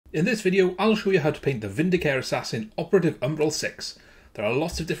In this video, I'll show you how to paint the Vindicare Assassin Operative Umbral-Six. There are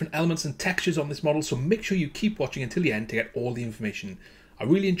lots of different elements and textures on this model, so make sure you keep watching until the end to get all the information. I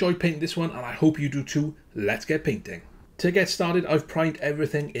really enjoyed painting this one and I hope you do too. Let's get painting. To get started, I've primed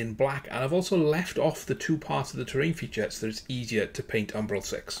everything in black and I've also left off the two parts of the terrain feature so that it's easier to paint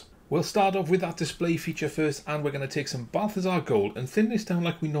Umbral-Six. We'll start off with that display feature first, and we're going to take some Balthasar Gold and thin this down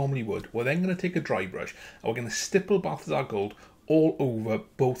like we normally would. We're then going to take a dry brush and we're going to stipple Balthasar Gold all over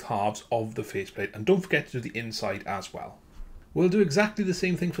both halves of the faceplate, and don't forget to do the inside as well. We'll do exactly the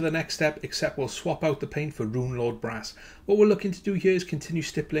same thing for the next step, except we'll swap out the paint for Runelord Brass. What we're looking to do here is continue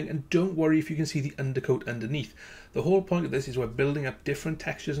stippling, and don't worry if you can see the undercoat underneath. The whole point of this is we're building up different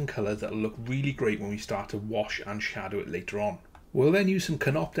textures and colours that will look really great when we start to wash and shadow it later on. We'll then use some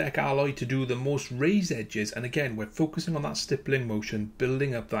Canoptek Alloy to do the most raised edges, and again we're focusing on that stippling motion,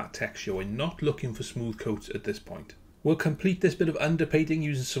 building up that texture. We're not looking for smooth coats at this point. We'll complete this bit of underpainting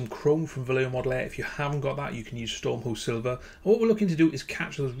using some chrome from Vallejo Model Air. If you haven't got that, you can use Stormhost Silver. And what we're looking to do is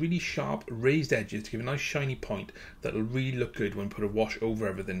catch those really sharp raised edges to give a nice shiny point that'll really look good when we put a wash over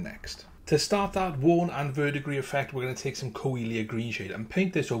everything next. To start that worn and verdigris effect, we're going to take some Coelia Greenshade and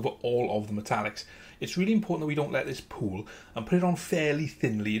paint this over all of the metallics. It's really important that we don't let this pool and put it on fairly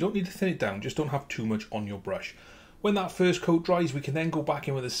thinly. You don't need to thin it down, just don't have too much on your brush. When that first coat dries, we can then go back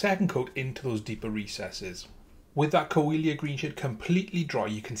in with a second coat into those deeper recesses. With that Coelia Greenshade completely dry,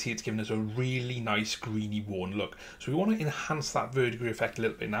 you can see it's given us a really nice greeny worn look. So we want to enhance that verdigris effect a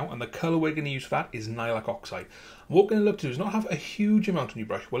little bit now, and the colour we're going to use for that is Nihilakh Oxide. And what we're going to look to do is not have a huge amount on your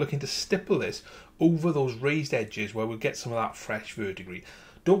brush. We're looking to stipple this over those raised edges where we'll get some of that fresh verdigris.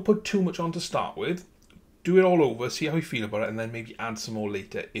 Don't put too much on to start with. Do it all over, see how you feel about it, and then maybe add some more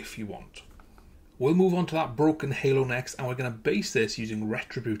later if you want. We'll move on to that broken halo next, and we're going to base this using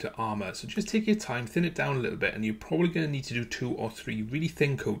Retributor Armour. So just take your time, thin it down a little bit, and you're probably going to need to do 2 or 3 really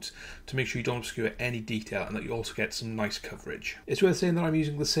thin coats to make sure you don't obscure any detail and that you also get some nice coverage. It's worth saying that I'm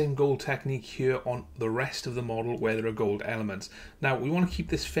using the same gold technique here on the rest of the model where there are gold elements. Now we want to keep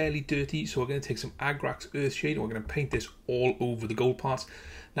this fairly dirty, so we're going to take some Agrax Earthshade and we're going to paint this all over the gold parts.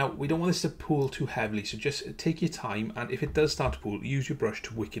 Now we don't want this to pool too heavily, so just take your time, and if it does start to pool, use your brush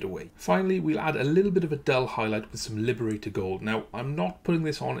to wick it away. Finally, we'll add a little bit of a dull highlight with some Liberator Gold. Now I'm not putting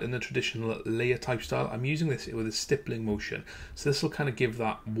this on in the traditional layer type style, I'm using this with a stippling motion, so this will kind of give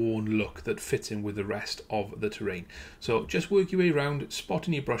that worn look that fits in with the rest of the terrain. So just work your way around,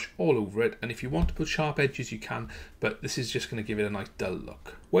 spotting your brush all over it, and if you want to put sharp edges you can, but this is just going to give it a nice dull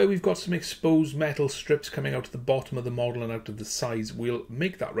look. Where we've got some exposed metal strips coming out of the bottom of the model and out of the sides, we'll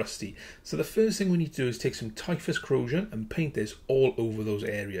make that rusty. So the first thing we need to do is take some Typhus Corrosion and paint this all over those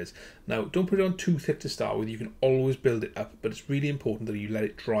areas. Now don't put it on too thick to start with, you can always build it up, but it's really important that you let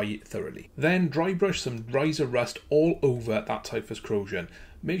it dry thoroughly. Then dry brush some Ryza Rust all over that Typhus Corrosion.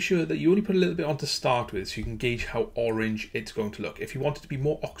 Make sure that you only put a little bit on to start with so you can gauge how orange it's going to look. If you want it to be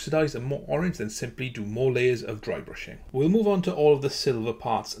more oxidized and more orange, then simply do more layers of dry brushing. We'll move on to all of the silver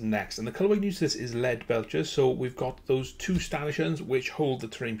parts next, and the colour we can use for this is Leadbelcher. So we've got those 2 stanchions which hold the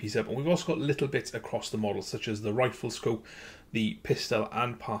terrain piece up, and we've also got little bits across the model such as the rifle scope, the pistol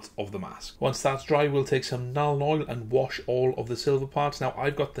and part of the mask. Once that's dry, we'll take some Nuln Oil and wash all of the silver parts. Now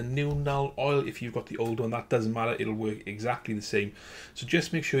I've got the new Nuln Oil. If you've got the old one, that doesn't matter, it'll work exactly the same. So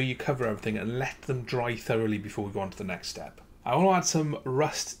just make sure you cover everything and let them dry thoroughly before we go on to the next step. I want to add some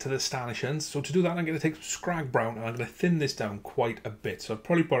rust to the stanchions, so to do that I'm going to take some Skrag Brown and I'm going to thin this down quite a bit. So I've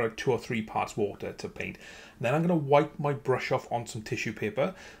probably borrowed 2 or 3 parts water to paint. Then I'm going to wipe my brush off on some tissue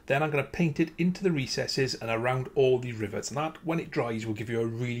paper. Then I'm going to paint it into the recesses and around all the rivets, and that, when it dries, will give you a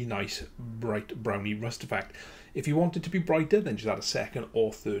really nice bright browny rust effect. If you want it to be brighter, then just add a second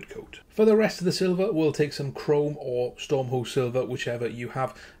or third coat. For the rest of the silver, we'll take some chrome or Stormhost Silver, whichever you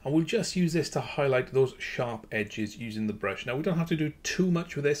have, and we'll just use this to highlight those sharp edges using the brush. Now we don't have to do too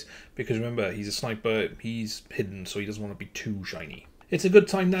much with this, because remember, he's a sniper, he's hidden, so he doesn't want to be too shiny. It's a good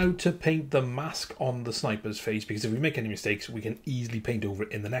time now to paint the mask on the sniper's face, because if we make any mistakes, we can easily paint over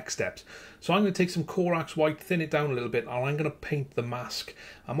it in the next steps. So I'm going to take some Corax White, thin it down a little bit, and I'm going to paint the mask.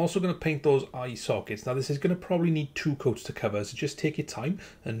 I'm also going to paint those eye sockets. Now this is going to probably need 2 coats to cover, so just take your time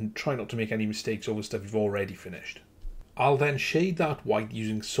and try not to make any mistakes over stuff you've already finished. I'll then shade that white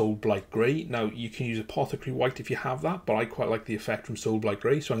using Soul Blight Grey. Now you can use Apothecary White if you have that, but I quite like the effect from Soul Blight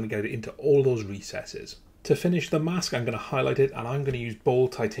Grey, so I'm going to get it into all those recesses. To finish the mask, I'm going to highlight it, and I'm going to use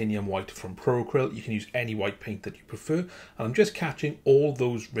Bold Titanium White from ProAcryl. You can use any white paint that you prefer, and I'm just catching all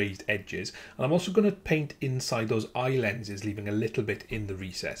those raised edges, and I'm also going to paint inside those eye lenses, leaving a little bit in the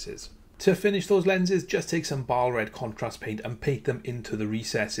recesses. To finish those lenses, just take some Bal Red contrast paint and paint them into the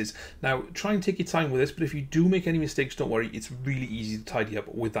recesses. Now, try and take your time with this, but if you do make any mistakes, don't worry, it's really easy to tidy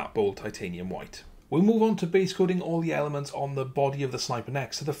up with that bold titanium white. We'll move on to base coating all the elements on the body of the sniper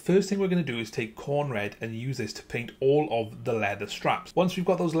next. So the first thing we're going to do is take Khorne Red and use this to paint all of the leather straps. Once we've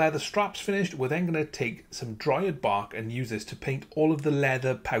got those leather straps finished, we're then going to take some Dryad Bark and use this to paint all of the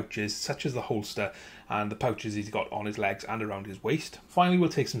leather pouches, such as the holster and the pouches he's got on his legs and around his waist. Finally, we'll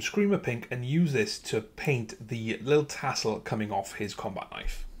take some Screamer Pink and use this to paint the little tassel coming off his combat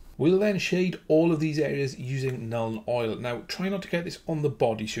knife. We'll then shade all of these areas using Nuln Oil. Now, try not to get this on the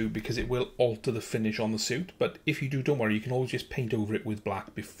bodysuit because it will alter the finish on the suit, but if you do, don't worry, you can always just paint over it with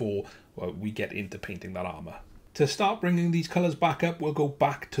black before we get into painting that armour. To start bringing these colours back up, we'll go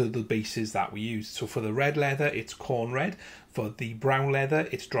back to the bases that we used. So for the red leather, it's Khorne Red. For the brown leather,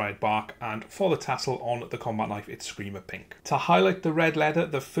 it's Dryad Bark. And for the tassel on the combat knife, it's Screamer Pink. To highlight the red leather,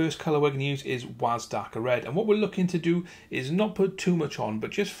 the first colour we're going to use is Wazdakka Red. And what we're looking to do is not put too much on,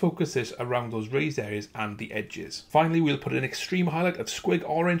 but just focus this around those raised areas and the edges. Finally, we'll put an extreme highlight of Squig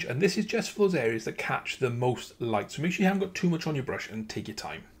Orange. And this is just for those areas that catch the most light. So make sure you haven't got too much on your brush and take your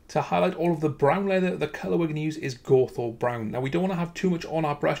time. To highlight all of the brown leather, the colour we're going to use is Gorthor Brown. Now, we don't want to have too much on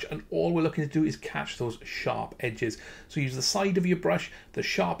our brush, and all we're looking to do is catch those sharp edges. So use the side of your brush, the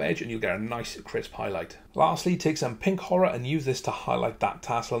sharp edge, and you'll get a nice crisp highlight. Lastly, take some Pink Horror and use this to highlight that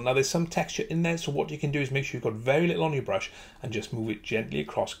tassel. Now, there's some texture in there, so what you can do is make sure you've got very little on your brush and just move it gently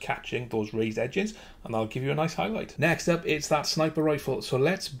across, catching those raised edges, and that'll give you a nice highlight. Next up, it's that sniper rifle. So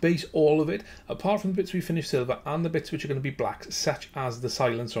let's base all of it, apart from the bits we finished silver and the bits which are going to be black, such as the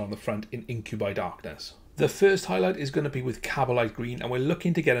silencer on the front in Incubi Darkness. The first highlight is going to be with Kaballite Green, and we're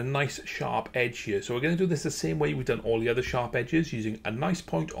looking to get a nice sharp edge here. So we're going to do this the same way we've done all the other sharp edges, using a nice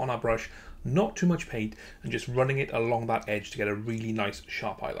point on our brush, not too much paint, and just running it along that edge to get a really nice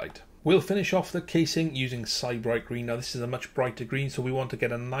sharp highlight. We'll finish off the casing using Sybarite Green. Now, this is a much brighter green, so we want to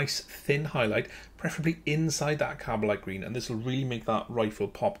get a nice thin highlight, preferably inside that Kaballite Green, and this will really make that rifle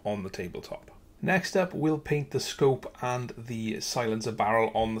pop on the tabletop. Next up, we'll paint the scope and the silencer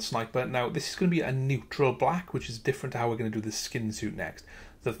barrel on the sniper. Now, this is going to be a neutral black, which is different to how we're going to do the skin suit next.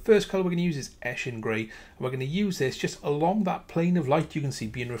 The first colour we're going to use is Eshin Grey, and we're going to use this just along that plane of light you can see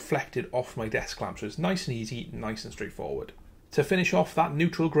being reflected off my desk lamp. So it's nice and easy, nice and straightforward. To finish off that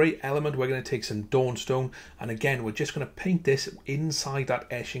neutral grey element, we're going to take some Dawnstone, and again, we're just going to paint this inside that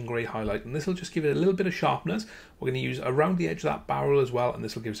Eshin Grey highlight, and this will just give it a little bit of sharpness. We're going to use around the edge of that barrel as well, and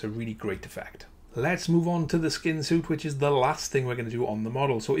this will give us a really great effect. Let's move on to the skin suit, which is the last thing we're going to do on the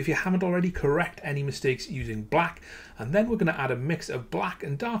model. So if you haven't already, correct any mistakes using black, and then we're going to add a mix of black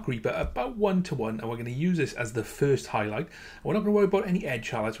and dark Reaper about 1:1, and we're going to use this as the first highlight. And we're not going to worry about any edge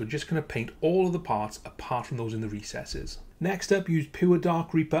highlights, we're just going to paint all of the parts apart from those in the recesses. Next up, use pure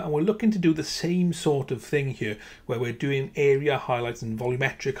dark Reaper, and we're looking to do the same sort of thing here, where we're doing area highlights and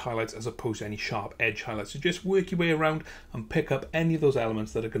volumetric highlights as opposed to any sharp edge highlights. So just work your way around and pick up any of those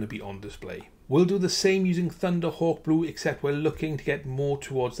elements that are going to be on display. We'll do the same using Thunderhawk Blue, except we're looking to get more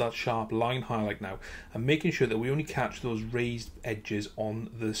towards that sharp line highlight now, and making sure that we only catch those raised edges on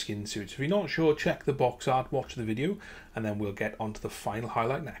the skin suit. So if you're not sure, check the box art, watch the video, and then we'll get onto the final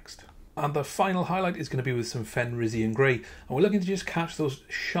highlight next. And the final highlight is going to be with some Fenrisian Grey, and we're looking to just catch those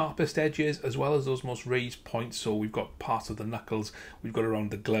sharpest edges as well as those most raised points. So we've got parts of the knuckles, we've got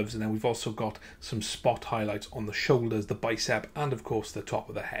around the gloves, and then we've also got some spot highlights on the shoulders, the bicep, and of course the top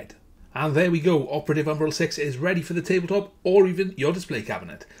of the head. And there we go, Operative Umbral-Six is ready for the tabletop or even your display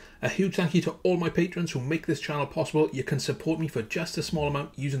cabinet. A huge thank you to all my patrons who make this channel possible. You can support me for just a small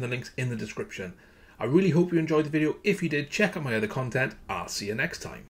amount using the links in the description. I really hope you enjoyed the video. If you did, check out my other content. I'll see you next time.